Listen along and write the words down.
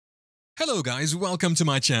Hello guys, welcome to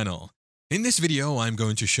my channel. In this video, I'm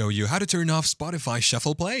going to show you how to turn off Spotify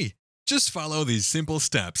Shuffle Play. Just follow these simple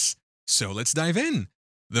steps. So let's dive in.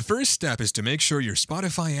 The first step is to make sure your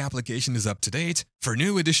Spotify application is up to date for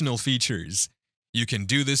new additional features. You can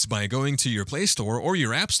do this by going to your Play Store or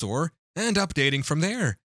your App Store and updating from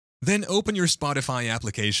there. Then open your Spotify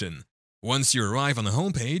application. Once you arrive on the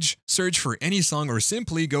homepage, search for any song or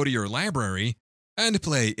simply go to your library and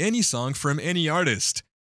play any song from any artist.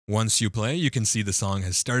 Once you play, you can see the song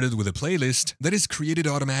has started with a playlist that is created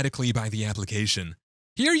automatically by the application.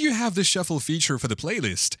 Here you have the shuffle feature for the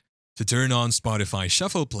playlist. To turn on Spotify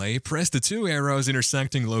Shuffle Play, press the two arrows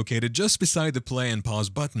intersecting located just beside the play and pause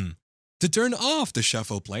button. To turn off the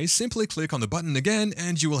Shuffle Play, simply click on the button again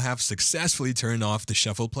and you will have successfully turned off the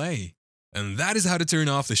Shuffle Play. And that is how to turn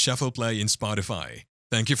off the Shuffle Play in Spotify.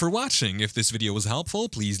 Thank you for watching. If this video was helpful,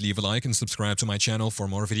 please leave a like and subscribe to my channel for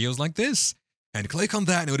more videos like this. And click on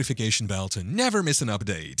that notification bell to never miss an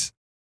update.